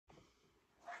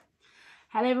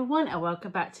Hello everyone and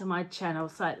welcome back to my channel.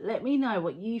 So let me know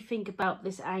what you think about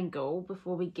this angle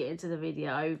before we get into the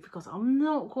video, because I'm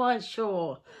not quite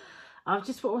sure. I've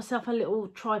just bought myself a little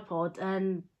tripod,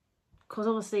 and because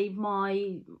obviously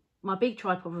my big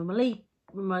tripod with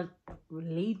my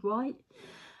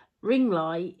ring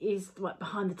light is like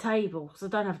behind the table, because I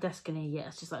don't have a desk in here yet.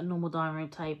 It's just like a normal dining room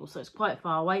table, so it's quite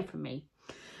far away from me.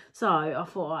 So I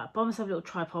thought, all right, buy myself a little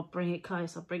tripod, bring it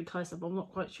closer, bring it closer. But I'm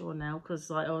not quite sure now, because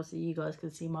like obviously you guys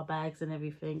can see my bags and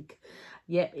everything.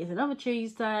 Yep, it's another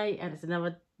Tuesday and it's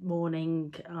another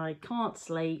morning. I can't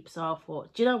sleep, so I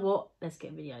thought, do you know what? Let's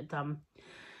get a video done.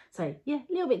 So yeah,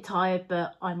 a little bit tired,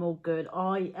 but I'm all good.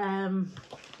 I am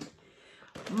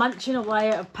munching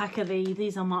away at a pack of these.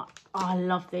 These are my, I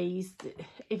love these.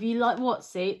 If you like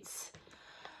Wotsits,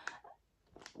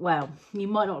 well, you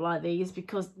might not like these,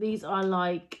 because these are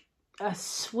like a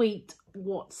sweet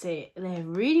Wotsit. They're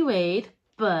really weird,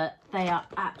 but they are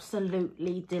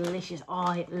absolutely delicious.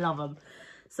 I love them.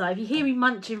 So if you hear me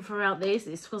munching throughout this,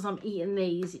 it's because I'm eating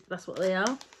these. That's what they are.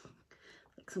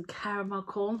 Like some caramel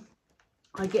corn.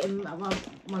 I get them at one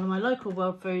of my local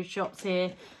world food shops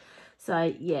here.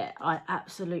 So yeah, I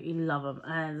absolutely love them,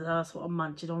 and that's what I'm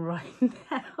munching on right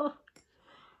now.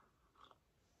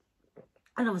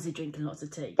 And obviously drinking lots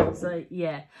of tea. So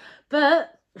yeah,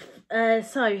 but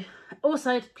so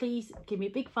also please give me a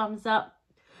big thumbs up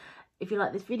if you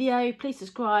like this video. Please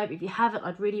subscribe if you haven't.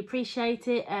 I'd really appreciate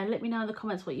it, and let me know in the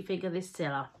comments what you think of this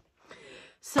seller.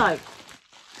 So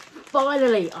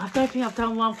finally, I don't think I've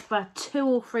done one for about 2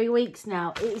 or 3 weeks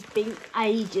now. It's been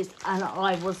ages, and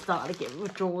I was starting to get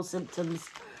withdrawal symptoms.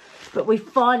 But we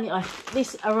finally,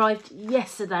 this arrived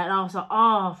yesterday, and I was like,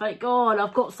 oh, thank God,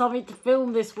 I've got something to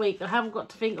film this week. I haven't got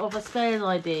to think of a stairs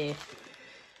idea.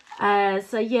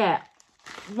 So yeah,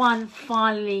 one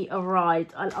finally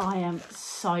arrived, and I am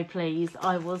so pleased.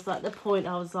 I was at the point,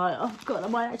 I was like, oh God,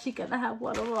 am I actually going to have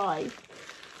one arrive?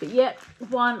 But yep,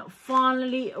 one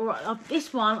finally arrived.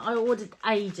 This one I ordered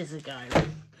ages ago.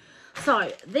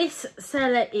 So this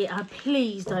seller,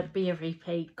 please don't be a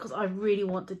repeat, because I really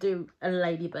want to do a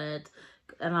ladybird,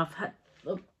 and I've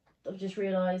just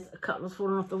realised a couple has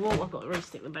fallen off the wall. I've got to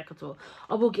re-stick them back at all.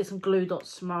 I will get some glue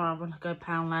dots tomorrow when I go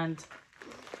Poundland,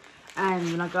 and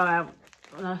when I go out,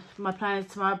 my plan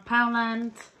is tomorrow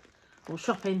Poundland, or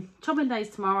shopping days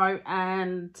tomorrow,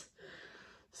 and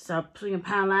so swing in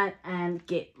Poundland and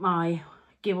get my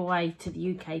giveaway to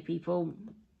the UK people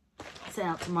sent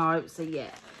out tomorrow. So yeah,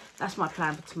 that's my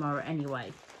plan for tomorrow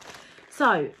anyway.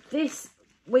 So this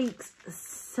week's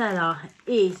seller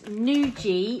is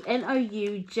Nuojie,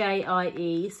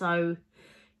 N-O-U-J-I-E. So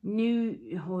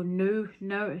Nuojie.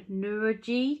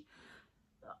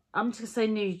 I'm just gonna say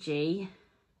Nuojie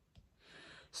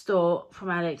Store from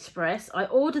AliExpress. I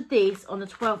ordered this on the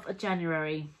 12th of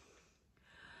January.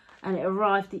 And it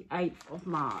arrived the 8th of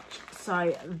March.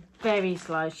 So very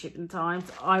slow shipping times.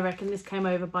 I reckon this came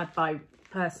over by boat,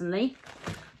 personally.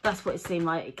 That's what it seemed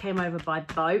like. It came over by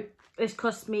boat. This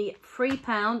cost me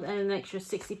 £3 and an extra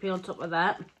 60p on top of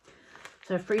that.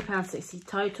 So £3.60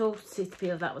 total.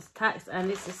 60p of that was tax. And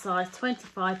this is size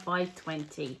 25 by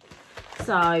 20.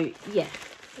 So yeah,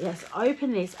 let's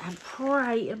open this and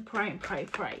pray and pray and pray,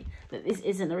 pray that this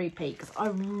isn't a repeat. Because I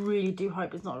really do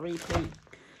hope it's not a repeat.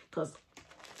 Because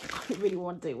I really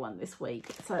want to do one this week.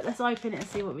 So let's open it and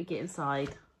see what we get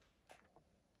inside.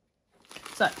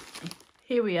 So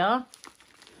here we are.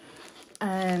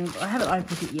 And I haven't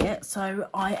opened it yet, so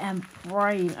I am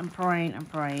praying and praying and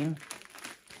praying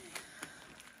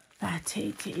that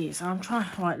it is. I'm trying.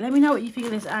 Right, let me know what you think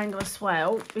of this angle as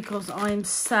well, because I'm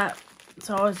sat.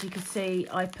 So as you can see,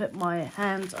 I put my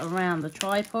hands around the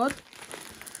tripod,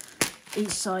 each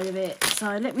side of it.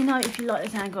 So let me know if you like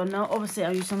this angle or not. Obviously,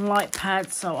 I use some light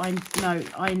pads, so I know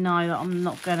that I'm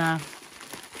not gonna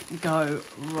go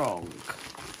wrong.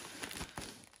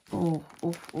 Oh,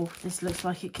 this looks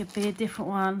like it could be a different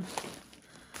one.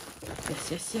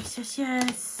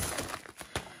 Yes.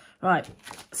 Right,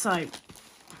 so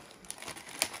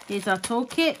here's our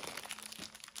toolkit.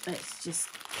 Let's just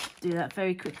do that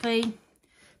very quickly.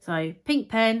 So pink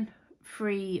pen,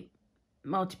 3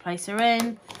 multiplacer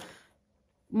N,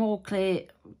 more clear,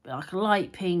 like a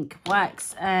light pink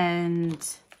wax, and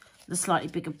the slightly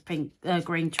bigger pink,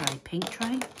 green tray, pink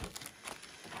tray.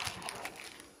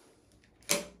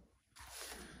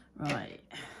 Right.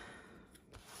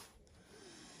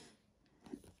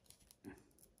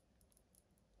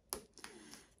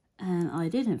 And I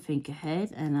didn't think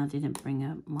ahead, and I didn't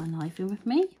bring my knife in with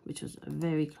me, which was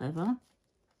very clever.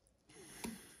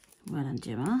 Well done,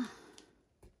 Gemma.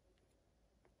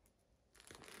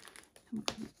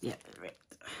 Yeah, right.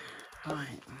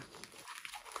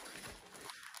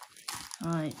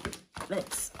 Right,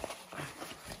 let's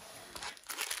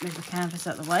move the canvas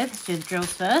out of the way. Let's do the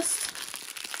drills first.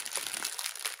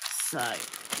 So,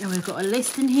 and we've got a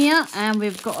list in here, and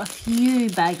we've got a few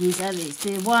baggies, and it's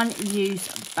the one-use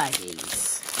baggies.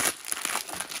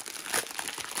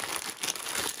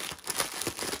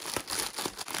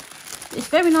 It's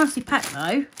very nicely packed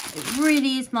though. It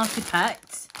really is nicely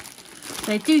packed.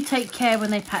 They do take care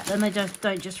when they pack them. They just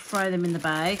don't just throw them in the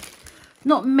bag.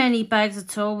 Not many bags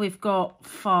at all. We've got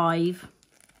 5.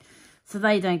 So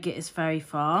they don't get us very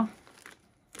far.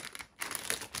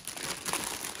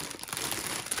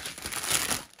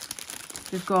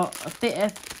 We've got a bit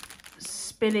of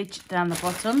spillage down the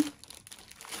bottom.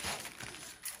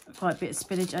 Quite a bit of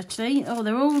spillage actually. Oh,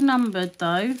 they're all numbered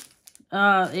though.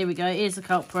 Here we go. Here's the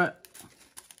culprit.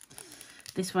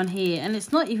 This one here. And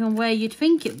it's not even where you'd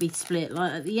think it'd be split,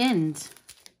 like at the end.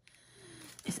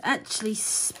 It's actually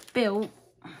spilt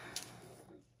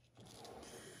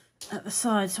at the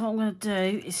side. So what I'm going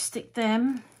to do is stick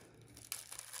them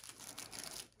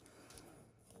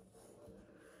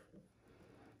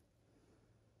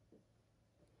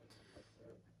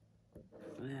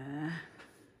there.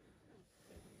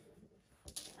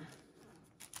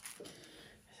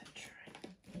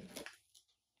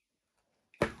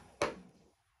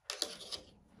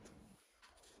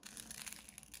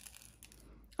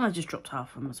 I just dropped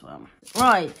half of them as well.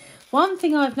 Right, one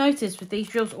thing I've noticed with these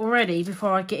drills already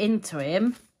before I get into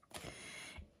him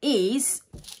is,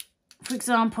 for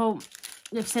example,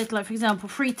 they've said, like, for example,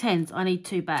 310s, I need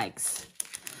 2 bags.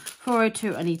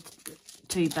 402, I need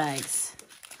 2 bags.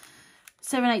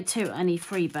 782, I need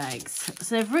 3 bags.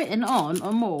 So they've written on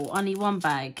more, I need 1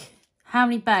 bag. How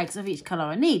many bags of each colour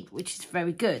I need, which is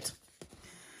very good.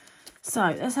 So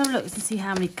let's have a look and see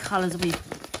how many colours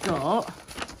we've got.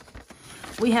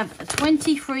 We have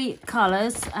 23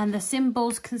 colours, and the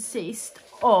symbols consist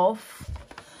of,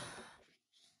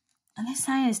 and they're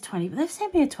saying it's 20, but they've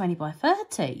sent me a 20 by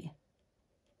 30.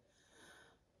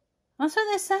 That's what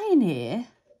they're saying here.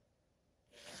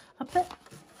 I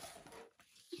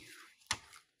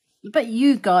bet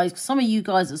you guys, some of you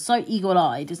guys are so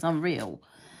eagle-eyed, it's unreal.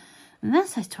 And that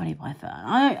says 20 by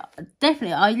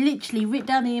 30. I literally wrote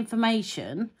down the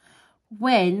information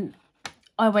when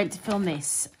I went to film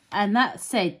this. And that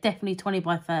said definitely 20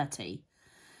 by 30.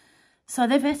 So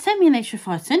they've sent me an extra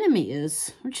 5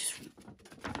 centimetres, which is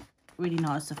really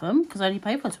nice of them, because I only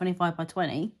paid for 25 by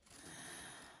 20.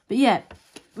 But yeah,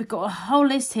 we've got a whole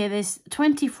list here. There's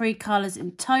 23 colours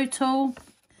in total.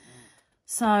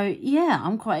 So yeah,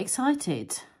 I'm quite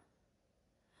excited.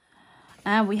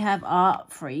 And we have our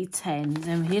 310s.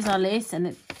 And here's our list.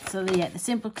 And so yeah, the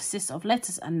symbol consists of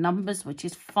letters and numbers, which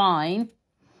is fine.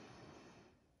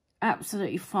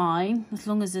 Absolutely fine, as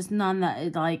long as there's none that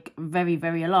is like very,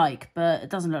 very alike, but it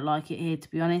doesn't look like it here, to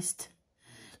be honest.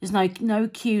 There's no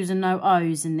Q's and no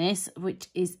O's in this, which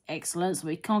is excellent, so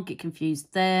we can't get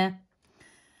confused there.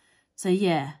 So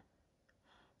yeah,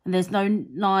 and there's no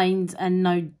 9s and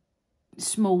no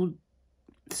small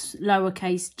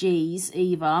lowercase g's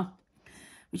either,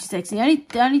 which is excellent.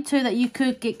 The only 2 that you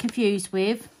could get confused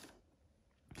with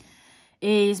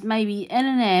is maybe N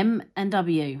and M and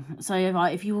W. So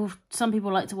if you, some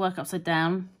people like to work upside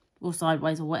down or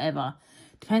sideways or whatever.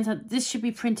 Depends how, this should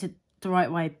be printed the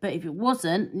right way. But if it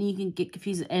wasn't, then you can get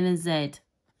confused with N and Z.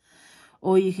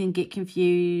 Or you can get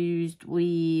confused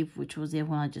with, which was the other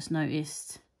one I just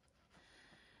noticed,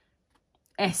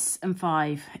 S and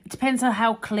 5. It depends on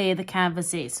how clear the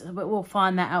canvas is. But we'll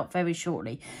find that out very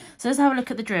shortly. So let's have a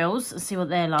look at the drills and see what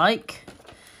they're like.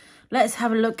 Let's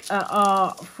have a look at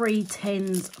our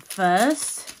 310s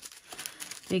first,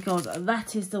 because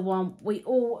that is the one we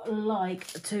all like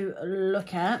to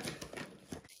look at.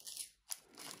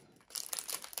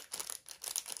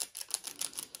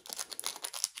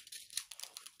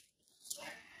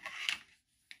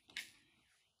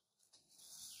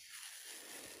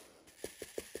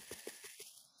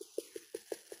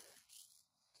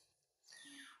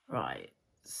 Right,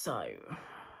 so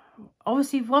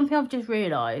obviously one thing I've just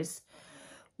realised,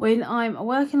 when I'm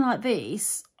working like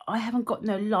this, I haven't got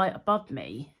no light above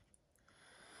me.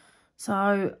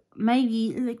 So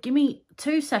maybe give me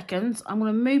 2 seconds. I'm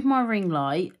going to move my ring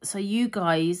light so you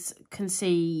guys can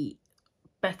see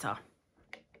better.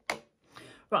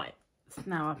 Right, so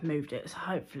now I've moved it, so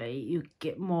hopefully you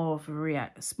get more of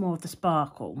a more of the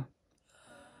sparkle.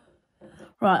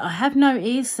 Right, I have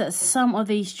noticed that some of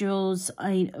these drills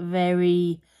ain't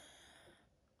very,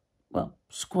 well,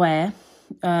 square.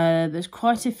 There's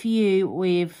quite a few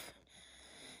with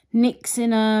nicks in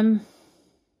them.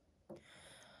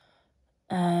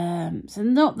 So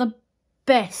not the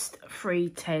best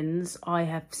 310s I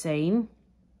have seen.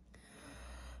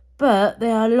 but they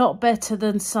are a lot better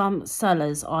than some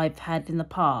sellers I've had in the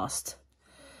past.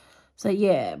 So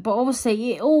yeah, but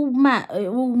obviously it all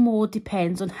more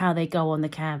depends on how they go on the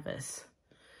canvas.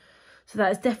 So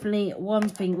that is definitely one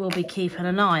thing we'll be keeping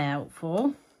an eye out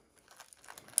for.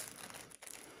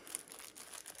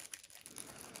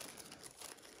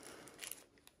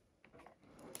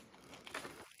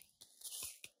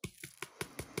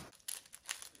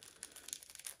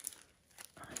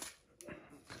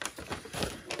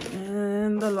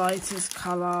 And the lightest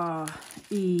colour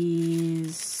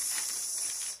is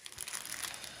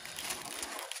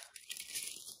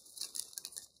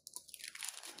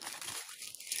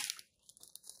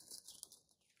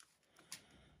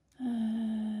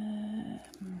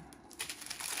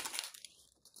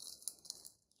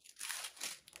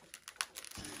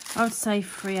I would say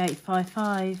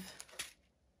 3855.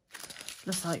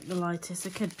 Looks like the lightest.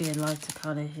 There could be a lighter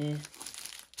colour here.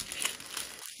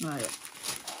 Right,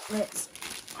 let's.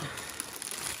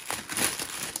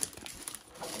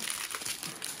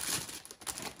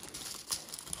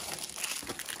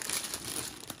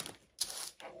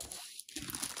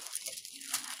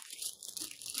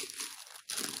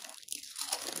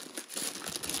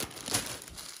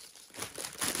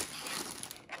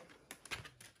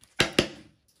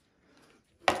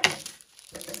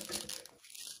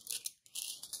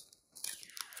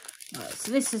 Right,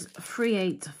 so this is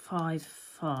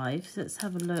 3855. So let's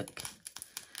have a look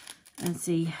and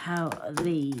see how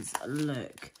these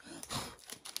look.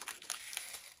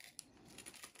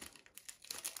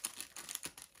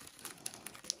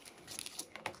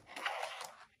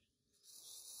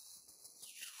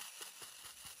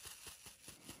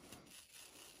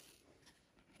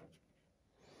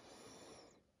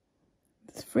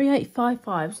 The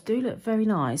 3855s do look very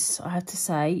nice, I have to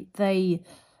say.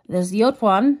 There's the odd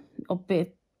one, a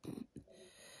bit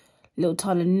little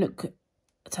tiny nook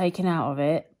taken out of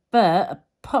it, but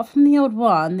apart from the odd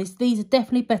one, these are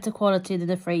definitely better quality than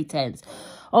the 310s.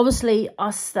 Obviously,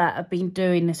 us that have been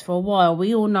doing this for a while,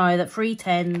 we all know that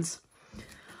 310s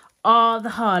are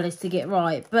the hardest to get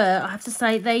right, but I have to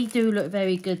say they do look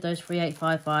very good, those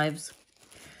 3855s.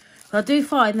 So I do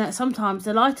find that sometimes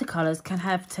the lighter colours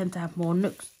tend to have more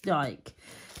nooks, like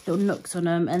little nooks on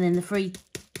them, and then the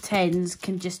 310s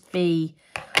can just be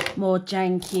more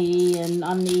janky and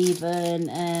uneven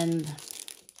and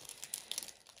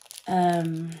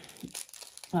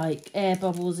like air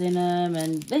bubbles in them,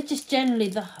 and they're just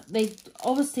generally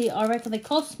obviously I reckon they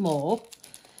cost more,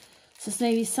 so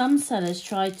maybe some sellers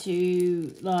try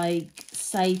to like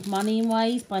save money in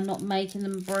ways by not making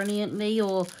them brilliantly,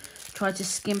 or try to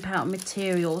skimp out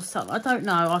material or something. I don't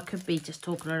know, I could be just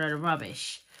talking a load of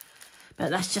rubbish, but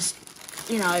that's just,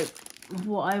 you know,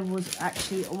 what I was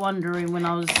actually wondering when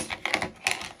I was,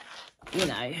 you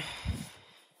know.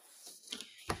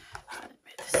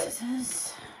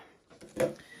 Scissors.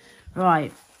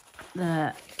 Right,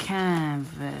 the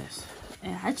canvas.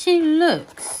 It actually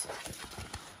looks,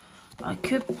 I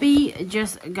could be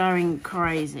just going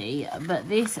crazy, but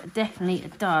this definitely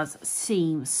does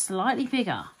seem slightly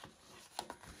bigger.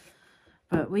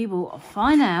 But we will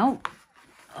find out,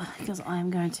 because I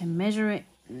am going to measure it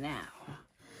now.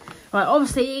 Right,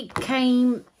 obviously it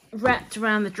came wrapped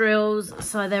around the drills,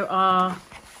 so there are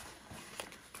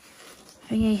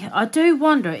thingy. I do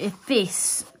wonder if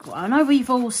this, I know we've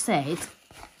all said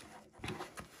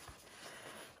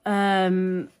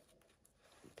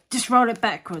just roll it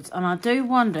backwards, and I do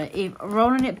wonder if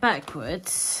rolling it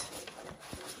backwards,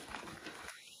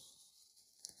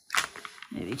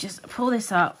 maybe just pull this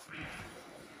up.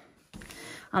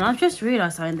 And I've just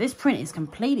realised something, this print is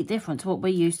completely different to what we're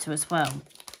used to as well,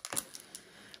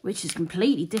 which is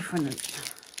completely different.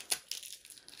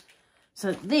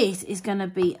 So this is going to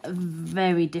be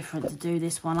very different to do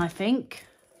this one, I think.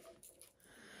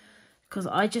 Because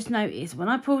I just noticed when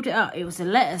I pulled it up, it was the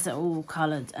letters that were all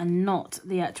coloured and not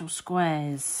the actual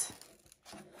squares.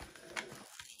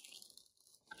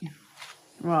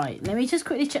 Right, let me just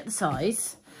quickly check the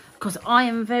size, because I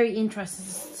am very interested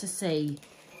to see.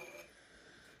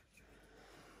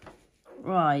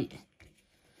 Right.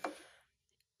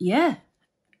 Yeah.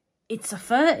 It's a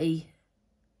 30.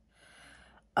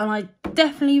 And I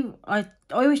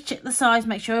always check the size,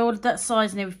 make sure I ordered that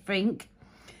size and everything.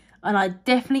 And I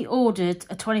definitely ordered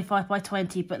a 25 by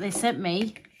 20, but they sent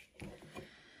me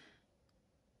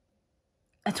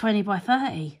a 20 by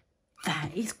 30. That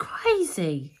is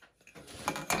crazy.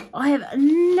 I have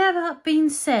never been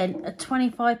sent a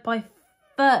 25 by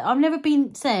 30. I've never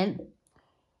been sent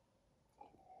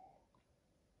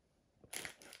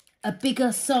a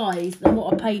bigger size than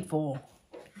what I paid for.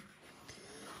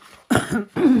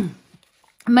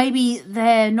 maybe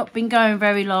they're not been going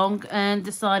very long and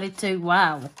decided to,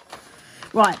 wow.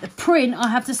 Right, the print, I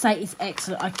have to say, is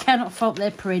excellent. I cannot fault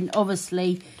their print,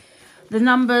 obviously. The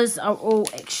numbers are all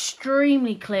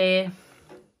extremely clear.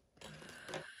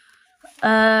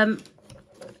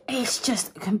 It's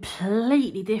just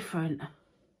completely different.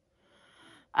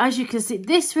 As you can see,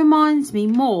 this reminds me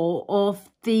more of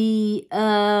the,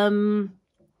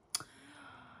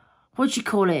 what do you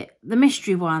call it? The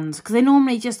mystery ones. Because they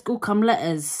normally just all come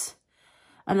letters.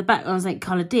 And the backgrounds ain't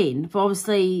coloured in. But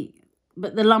obviously,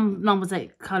 but the numbers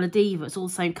ain't coloured either. It's all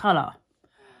the same colour.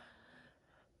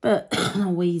 But,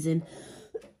 I'm wheezing.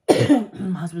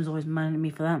 My husband's always moaning at me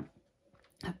for that.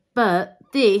 But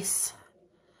this,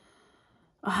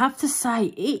 I have to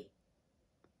say,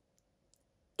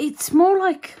 it's more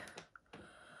like,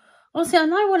 obviously I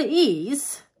know what it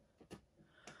is,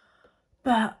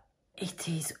 but it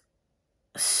is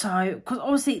so, because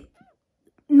obviously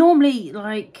normally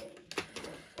like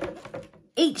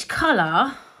each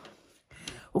colour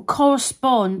will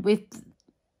correspond with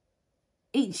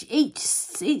each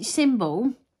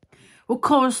symbol will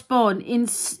correspond in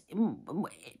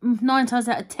 9 times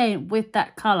out of 10 with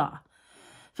that colour.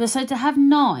 So to have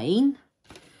 9,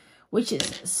 which is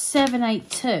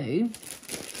 782.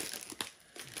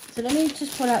 So let me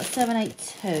just pull out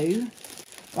 782.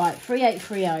 Right,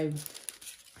 3830.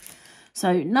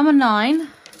 So number 9.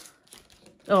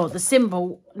 Oh, the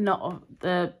symbol, not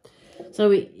the.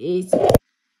 So it is.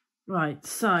 Right,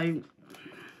 so.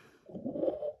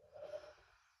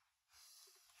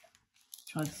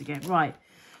 Try this again. Right.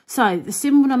 So the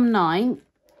symbol number 9,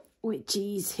 which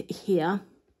is here,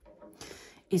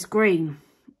 is green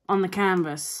on the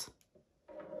canvas.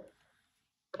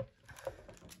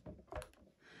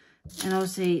 And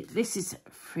obviously this is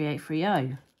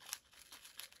 3830,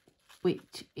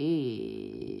 which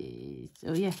is,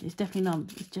 oh yeah, it's definitely not.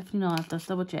 It's definitely not. I've just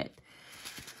double checked.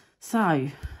 So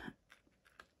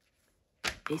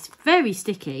it's very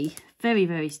sticky, very,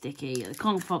 very sticky. I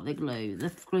can't fault the glue.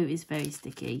 The glue is very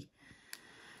sticky.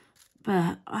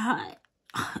 But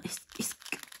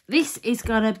this is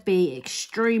gonna be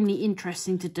extremely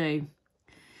interesting to do.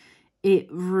 It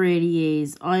really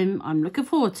is. I'm looking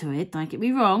forward to it. Don't get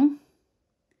me wrong.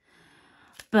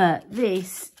 But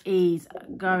this is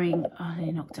going. Oh,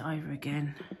 I knocked it over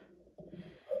again.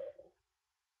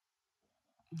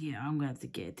 Yeah, I'm going to have to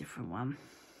get a different one.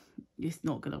 It's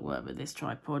not going to work with this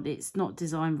tripod. It's not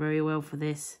designed very well for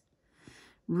this.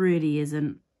 Really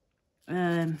isn't.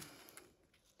 For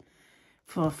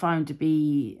a phone to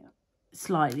be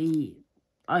slightly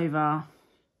over,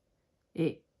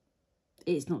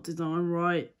 it's not designed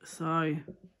right. So,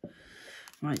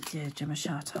 right, yeah, Gemma,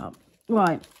 shut up.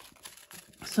 Right,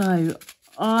 so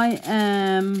I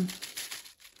am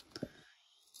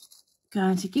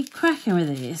going to get cracking with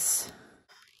this.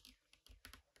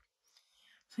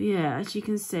 So yeah, as you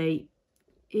can see,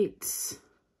 it's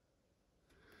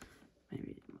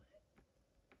maybe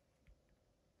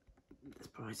let's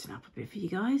brighten up a bit for you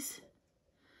guys.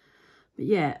 But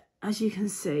yeah, as you can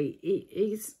see, it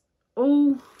is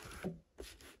all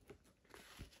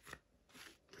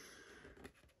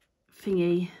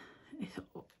thingy.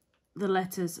 The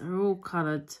letters are all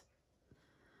coloured.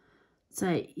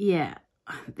 So yeah,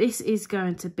 this is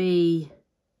going to be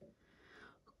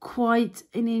quite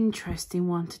an interesting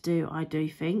one to do, I do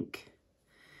think,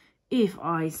 if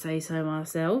I say so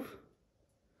myself.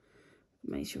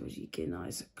 Make sure you get a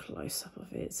nice close up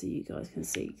of it so you guys can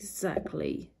see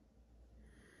exactly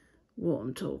what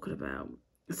I'm talking about.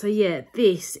 So yeah,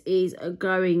 this is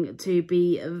going to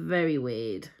be very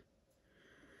weird.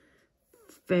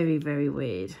 Very, very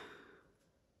weird.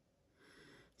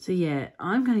 So yeah,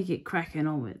 I'm going to get cracking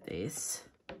on with this.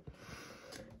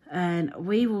 And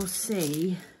we will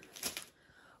see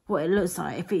what it looks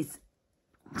like. If it's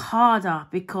harder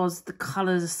because the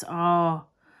colours are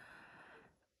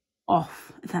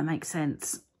off, if that makes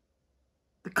sense.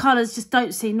 The colours just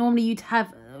don't seem, normally you'd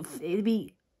have, it'd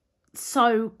be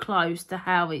so close to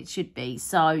how it should be.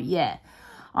 So yeah,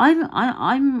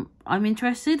 I'm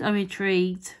interested, I'm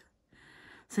intrigued.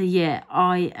 So yeah,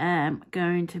 I am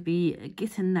going to be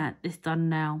getting this done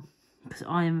now, because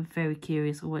I am very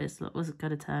curious what it's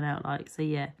going to turn out like. So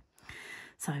yeah,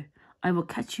 so I will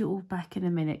catch you all back in a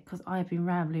minute, because I have been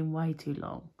rambling way too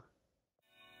long.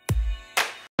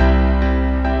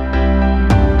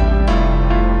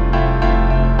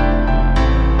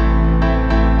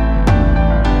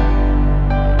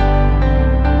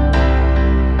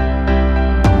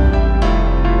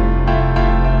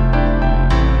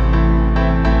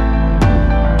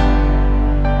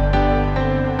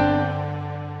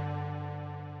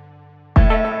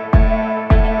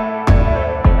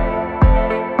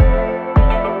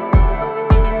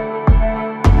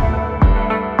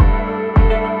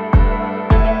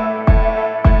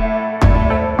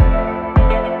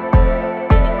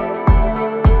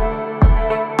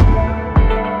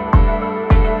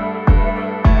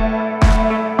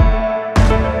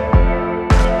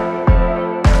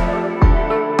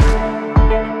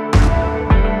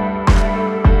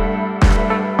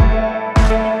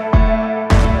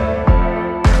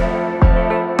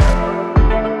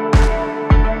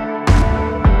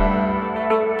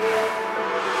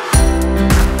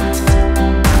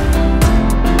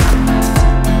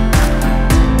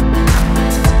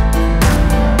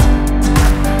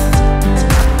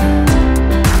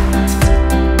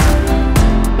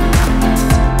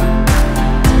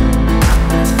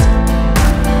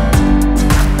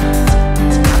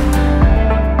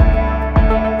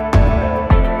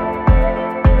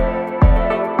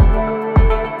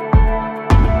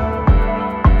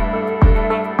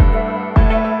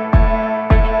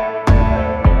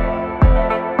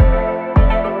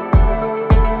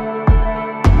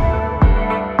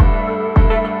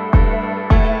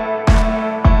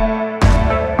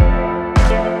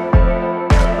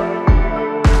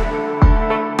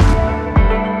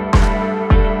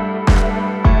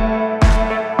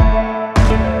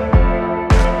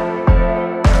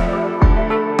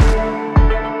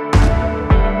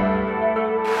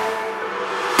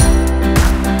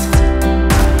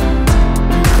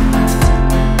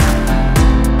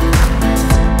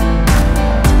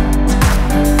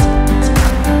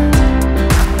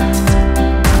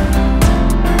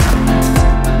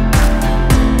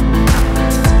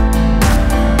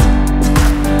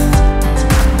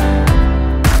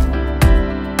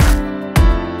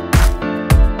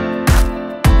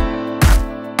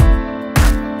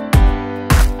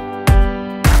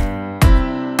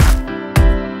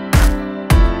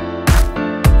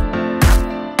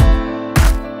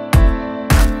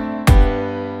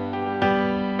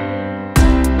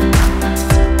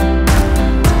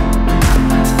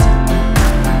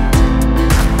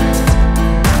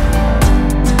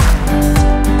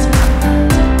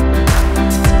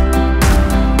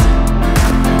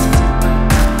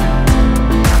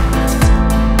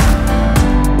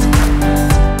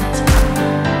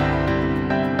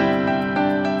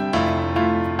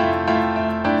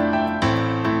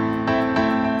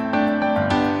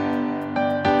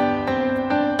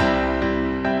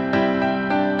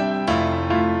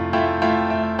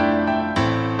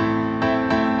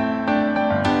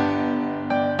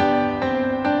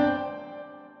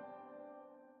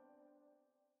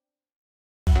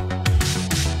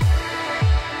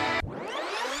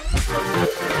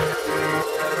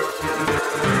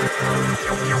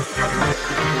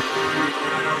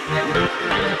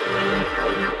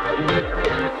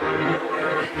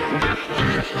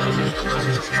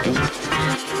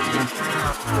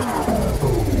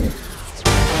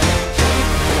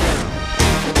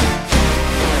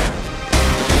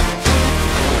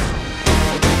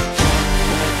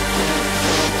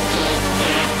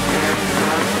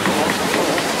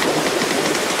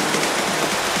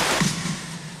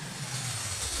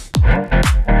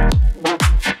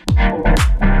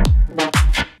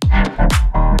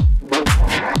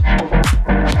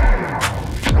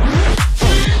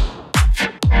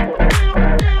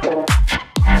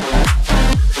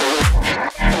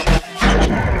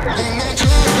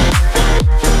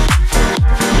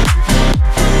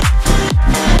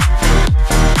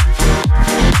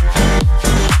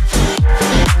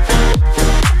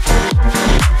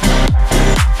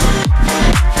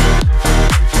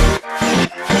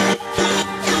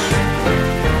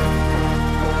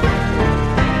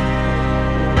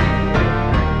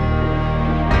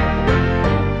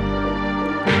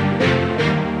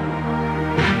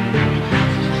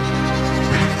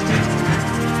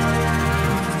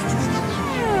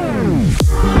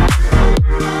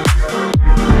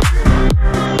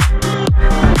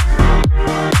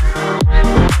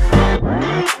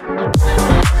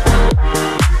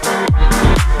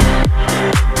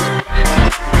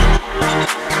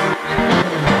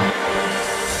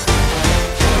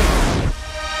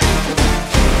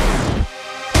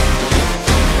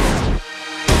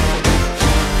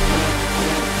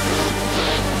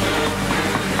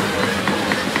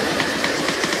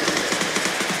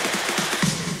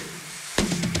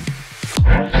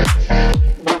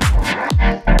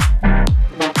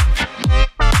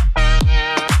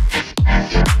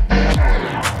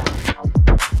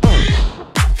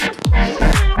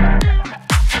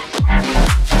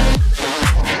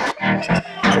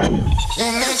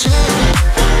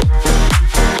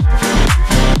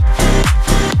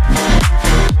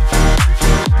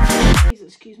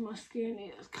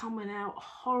 Coming out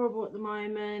horrible at the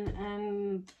moment,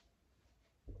 and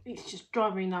it's just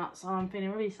driving me nuts. I'm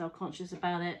feeling really self-conscious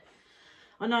about it.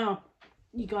 I know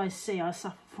you guys see I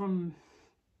suffer from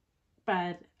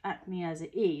bad acne as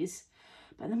it is,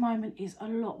 but at the moment it's a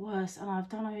lot worse, and I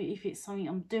don't know if it's something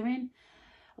I'm doing.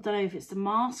 I don't know if it's the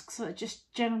masks that are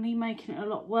just generally making it a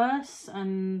lot worse,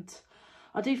 and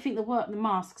I do think the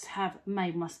masks have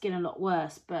made my skin a lot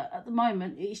worse, but at the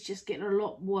moment it's just getting a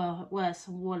lot worse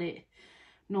than what it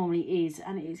normally is,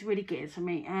 and it's really getting to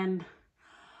me. And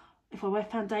if I wear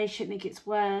foundation, it gets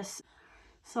worse.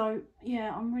 So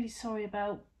yeah, I'm really sorry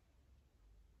about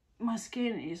my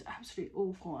skin. It is absolutely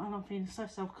awful, and I'm feeling so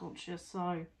self-conscious.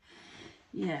 So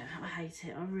yeah, I hate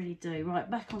it, I really do. Right,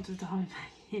 back onto the diamond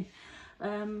painting.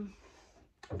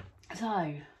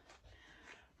 So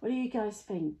what do you guys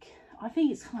think? I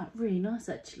think it's come out really nice,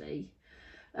 actually.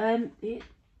 The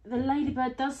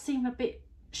ladybird does seem a bit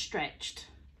stretched,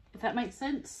 if that makes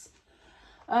sense.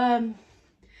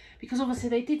 Because obviously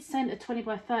they did send a 20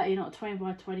 by 30, not a 20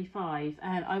 by 25,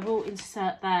 and I will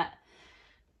insert that,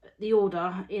 the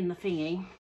order, in the thingy.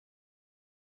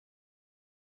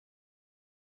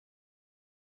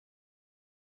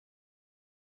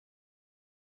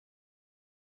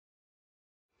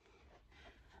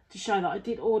 To show that I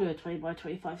did order a 20 by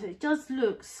 25, so it does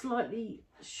look slightly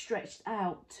stretched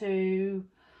out to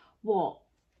what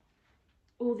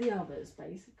all the others,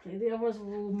 basically. The others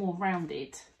are all more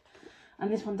rounded,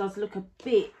 and this one does look a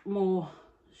bit more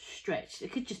stretched.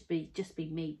 It could just be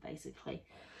me, basically.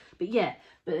 But yeah,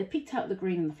 but they picked out the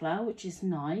green and the flower, which is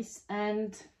nice.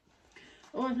 And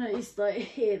all I've noticed, like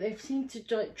here, they seem to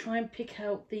try and pick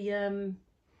out the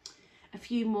a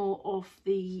few more of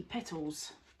the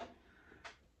petals,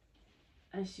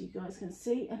 as you guys can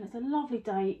see. And it's a lovely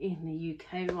day in the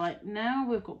UK right now.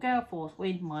 We've got gale force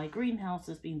wind. My greenhouse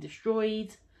has been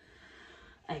destroyed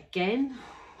again.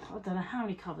 I don't know how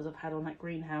many covers I've had on that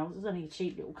greenhouse. It's only a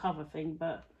cheap little cover thing,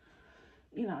 but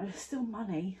you know, it's still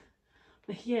money.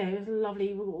 But yeah, it's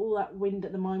lovely. We've got all that wind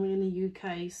at the moment in the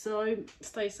UK, so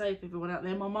stay safe everyone out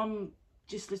there. My mum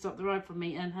just lives up the road from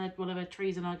me and had one of her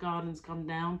trees in her gardens come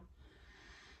down.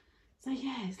 So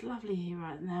yeah, it's lovely here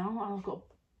right now. I've got a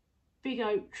big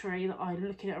oak tree that I'm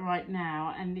looking at right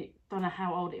now, and it don't know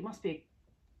how old it must be. A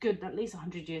good at least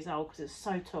 100 years old, because it's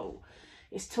so tall.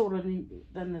 It's taller than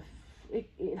the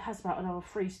it has about another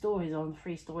 3 stories on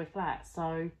 3-story flat.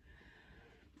 So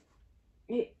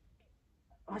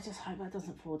I just hope that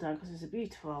doesn't fall down, because it's a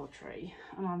beautiful old tree.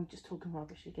 And I'm just talking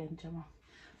rubbish again, Gemma.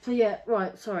 So yeah,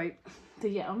 right, sorry. So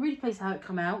yeah, I'm really pleased how it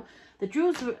come out. The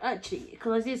drills were actually,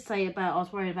 because I did say about, I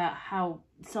was worried about how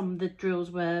some of the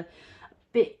drills were a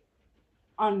bit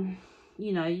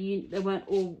you know, they weren't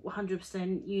all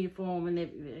 100% uniform and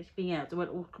everything else. They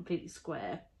weren't all completely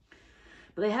square.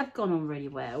 But they have gone on really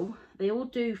well. They all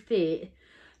do fit.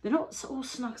 They're not all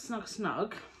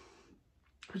snug,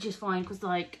 which is fine because,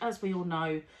 like, as we all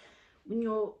know, when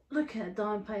you're looking at a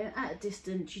diamond painting at a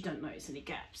distance, you don't notice any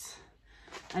gaps.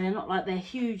 And they're not like they're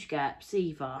huge gaps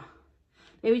either.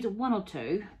 There is one or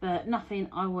two, but nothing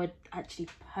I would actually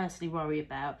personally worry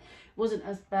about. It wasn't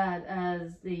as bad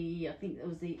as the, I think it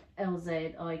was the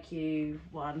LZ IQ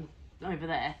one over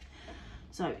there.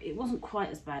 So it wasn't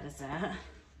quite as bad as that.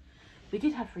 We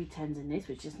did have 310s in this,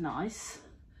 which is nice.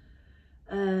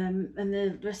 And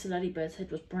the rest of Ladybird's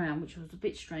head was brown, which was a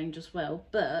bit strange as well.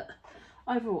 But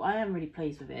overall, I am really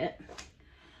pleased with it.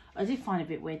 I did find it a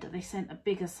bit weird that they sent a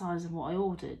bigger size than what I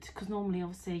ordered, because normally,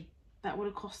 obviously, that would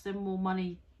have cost them more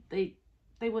money. They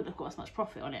wouldn't have got as much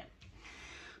profit on it.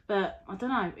 But I don't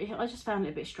know. I just found it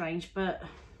a bit strange. But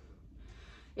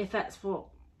if that's what,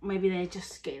 maybe they're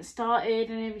just getting started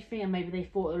and everything, and maybe they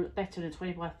thought it looked better in a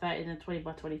 20 by 30 than a 20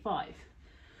 by 25.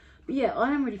 But yeah,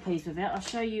 I am really pleased with it. I'll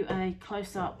show you a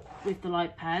close-up with the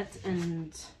light pad.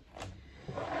 And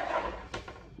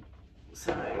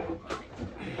so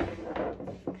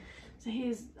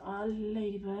here's our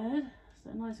Ladybird.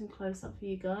 So nice and close up for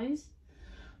you guys.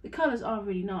 The colours are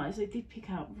really nice. They did pick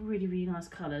out really, really nice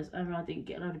colours. And I didn't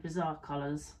get a load of bizarre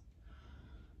colours.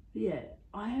 But yeah,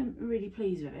 I am really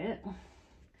pleased with it.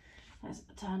 Let's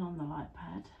turn on the light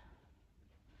pad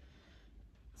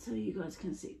so you guys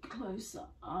can see closer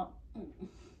up.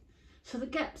 So the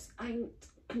gaps ain't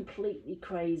completely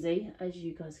crazy, as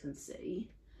you guys can see.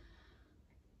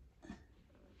 Let's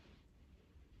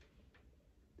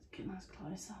get a nice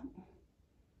close up.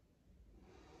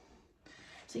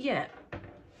 So yeah,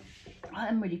 I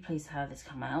am really pleased how this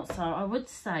come out. So I would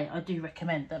say I do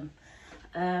recommend them.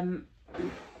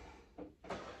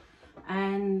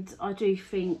 And I do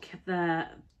think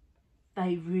that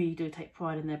they really do take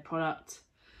pride in their product.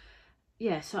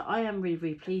 Yeah, so I am really,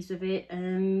 really pleased with it.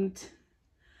 And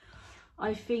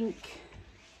I do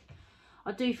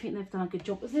think they've done a good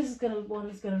job. But this is one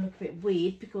is going to look a bit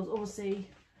weird, because obviously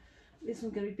this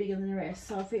one's going to be bigger than the rest.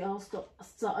 So I think I'll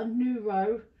start a new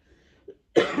row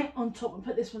on top and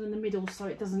put this one in the middle, so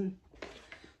it doesn't,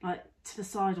 like, to the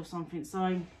side or something.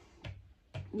 So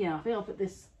yeah, I think I'll put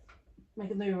this,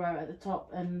 make a new row at the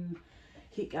top and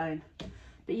keep going.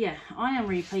 But yeah, I am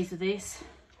really pleased with this.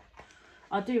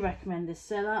 I do recommend this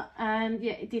seller, and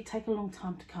yeah, it did take a long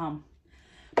time to come,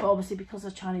 but obviously because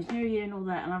of Chinese New Year and all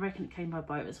that, and I reckon it came by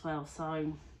boat as well,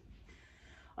 so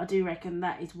I do reckon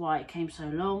that is why it came so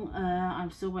long.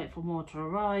 I'm still waiting for more to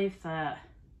arrive. That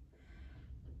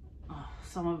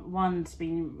one's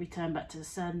been returned back to the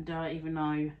sender, even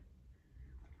though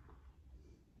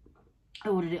I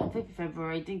ordered it on 5th of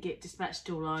February, didn't get dispatched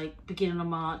till like beginning of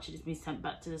March, and it's been sent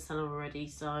back to the seller already.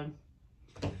 So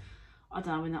I don't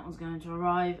know when that one's going to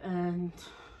arrive. And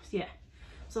yeah,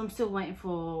 so I'm still waiting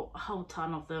for a whole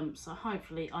ton of them. So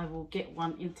hopefully I will get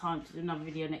one in time to do another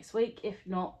video next week. If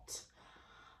not,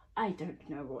 I don't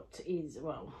know what is.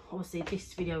 Well, obviously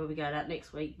this video will be going out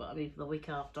next week, but I mean for the week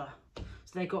after.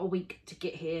 So they've got a week to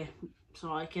get here,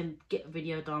 so I can get a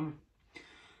video done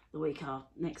the week after,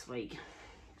 next week.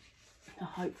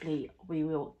 Hopefully we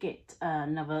will get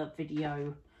another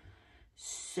video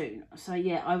soon. So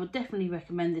yeah, I would definitely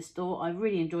recommend this store. I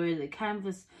really enjoyed it. The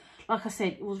canvas, like I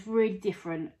said, it was really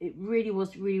different. It really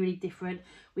was really different.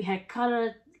 We had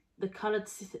basically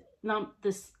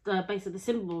the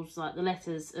symbols, like the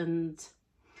letters, and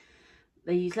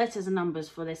they use letters and numbers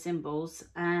for their symbols,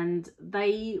 and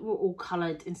they were all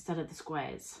coloured instead of the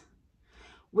squares,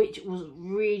 which was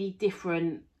really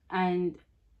different, and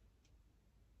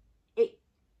it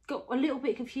got a little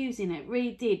bit confusing. It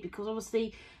really did, because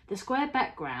obviously the square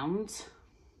background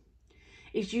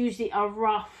is usually a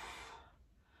rough,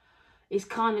 it's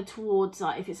kind of towards,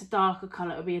 like, if it's a darker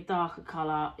colour, it'll be a darker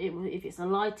colour. If it's a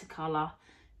lighter colour,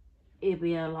 it'll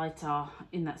be a lighter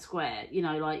in that square. You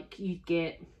know, like you'd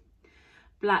get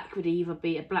black would either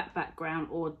be a black background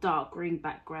or a dark green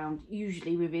background.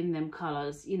 Usually within them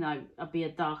colours, you know, it'll be a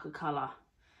darker colour.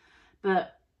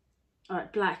 But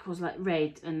black was like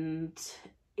red, and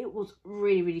it was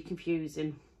really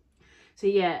confusing. So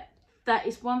yeah, that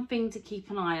is one thing to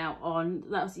keep an eye out on.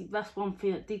 That's one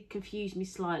thing that did confuse me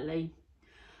slightly.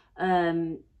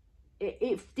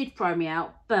 It did throw me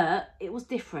out, but it was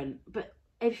different. But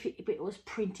it was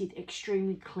printed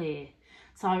extremely clear.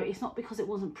 So it's not because it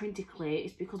wasn't printed clear,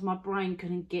 it's because my brain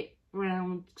couldn't get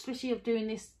round, especially of doing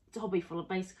this hobby for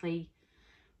basically,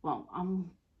 well,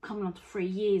 I'm coming on to 3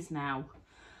 years now,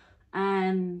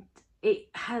 and it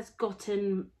has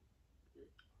gotten,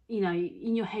 you know,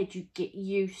 in your head you get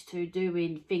used to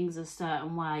doing things a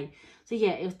certain way. So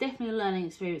yeah, it was definitely a learning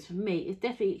experience for me. It's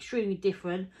definitely extremely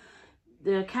different.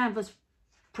 The canvas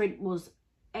print was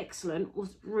excellent,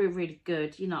 was really, really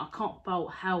good. You know, I can't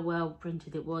fault how well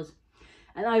printed it was.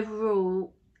 And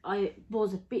overall, I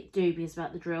was a bit dubious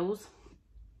about the drills,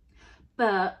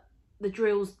 but the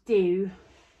drills do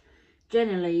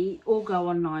generally all go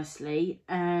on nicely,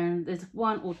 and there's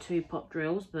 1 or 2 pop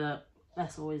drills, but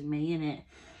that's always me, innit?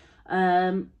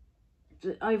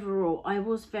 Overall, I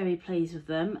was very pleased with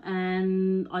them,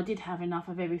 and I did have enough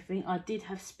of everything. I did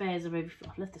have spares of everything.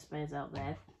 I left the spares out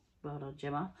there. Well done,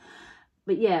 Gemma.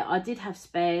 But yeah, I did have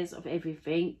spares of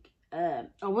everything. I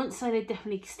wouldn't say they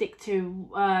definitely stick to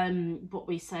what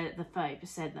we say at the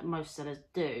 30% that most sellers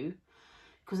do,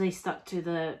 because they stuck to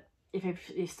the,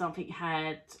 if something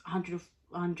had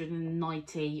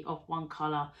 190 of one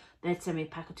colour, they'd send me a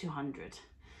pack of 200.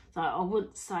 So I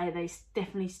wouldn't say they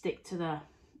definitely stick to the,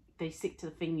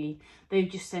 thingy. They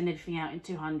just send everything out in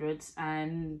 200s,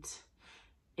 and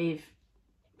if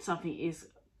something is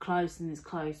close, then it's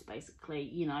close, basically,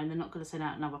 you know, and they're not going to send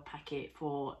out another packet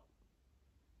for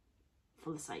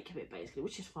the sake of it, basically,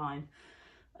 which is fine.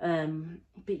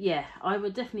 But yeah, I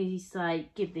would definitely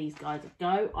say give these guys a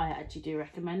go. I actually do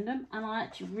recommend them, and I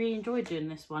actually really enjoyed doing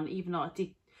this one, even though I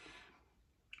did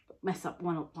mess up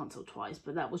once or twice,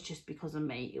 but that was just because of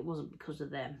me. It wasn't because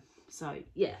of them. So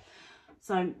yeah,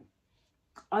 so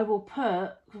I will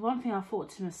put, one thing I thought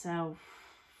to myself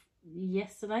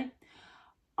yesterday,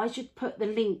 I should put the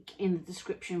link in the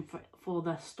description for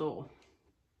the store.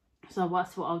 So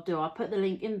that's what I'll do. I'll put the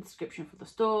link in the description for the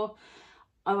store.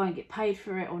 I won't get paid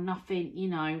for it or nothing, you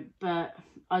know, but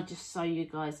I just so you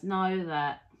guys know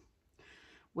that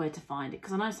where to find it,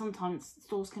 because I know sometimes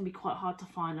stores can be quite hard to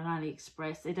find on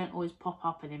AliExpress. They don't always pop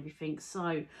up and everything.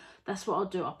 So that's what I'll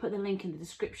do. I'll put the link in the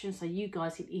description so you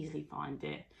guys can easily find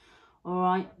it. All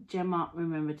right, Gemma,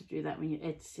 remember to do that when you're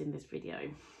editing this video.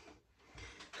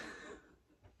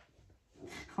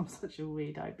 I'm such a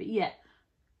weirdo, but yeah,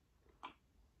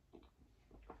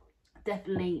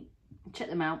 definitely check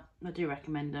them out. I do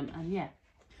recommend them, and yeah,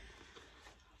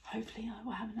 hopefully I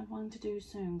will have another one to do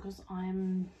soon, because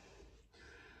I'm,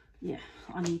 yeah,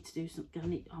 I need to do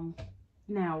something. I'm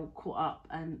now caught up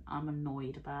and I'm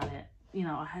annoyed about it. You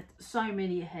know, I had so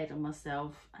many ahead of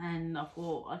myself, and I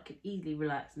thought I could easily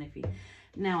relax, and everything.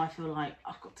 Now I feel like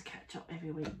I've got to catch up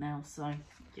every week now. So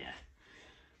yeah,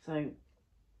 so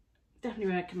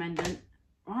definitely recommend it.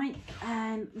 Right,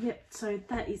 and yep, so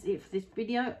that is it for this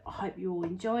video. I hope you all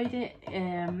enjoyed it.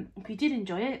 If you did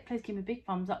enjoy it, please give me a big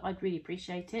thumbs up. I'd really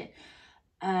appreciate it.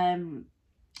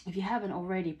 If you haven't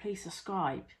already, please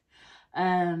subscribe.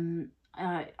 I looked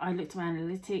at my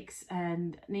analytics,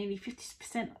 and nearly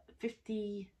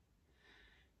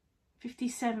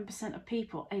 57% of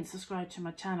people ain't subscribed to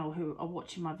my channel who are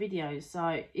watching my videos.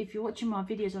 So if you're watching my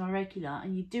videos on a regular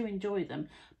and you do enjoy them,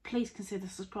 please consider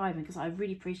subscribing, because I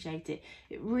really appreciate it.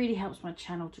 It really helps my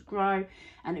channel to grow,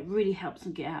 and it really helps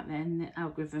them get out there in the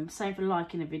algorithm. Same for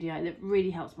liking a video. That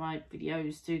really helps my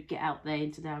videos to get out there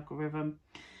into the algorithm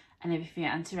and everything,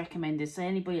 and to recommend it. So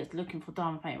anybody that's looking for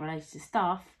diamond paint related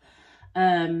stuff,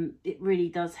 it really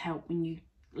does help when you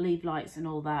leave likes and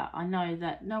all that. I know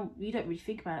that you don't really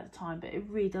think about it at the time, but it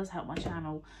really does help my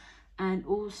channel. And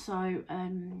also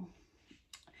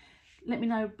let me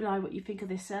know below what you think of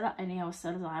this seller. Any other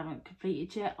sellers I haven't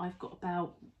completed yet. I've got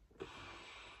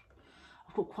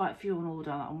quite a few on order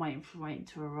that I'm waiting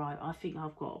to arrive. I think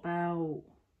I've got about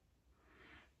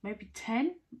maybe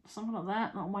 10, something like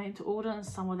that I'm waiting to order, and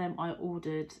some of them I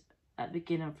ordered at the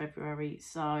beginning of February.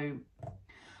 So I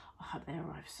hope they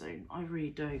arrive soon. I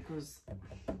really do, because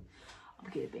I'm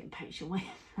getting a bit impatient waiting.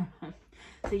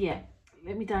 So yeah,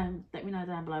 let me know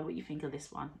down below what you think of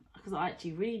this one, because I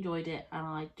actually really enjoyed it, and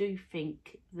I do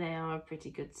think they are a pretty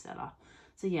good seller.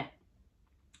 So yeah,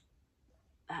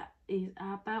 that is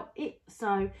about it.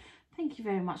 So thank you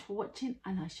very much for watching,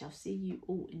 and I shall see you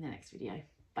all in the next video.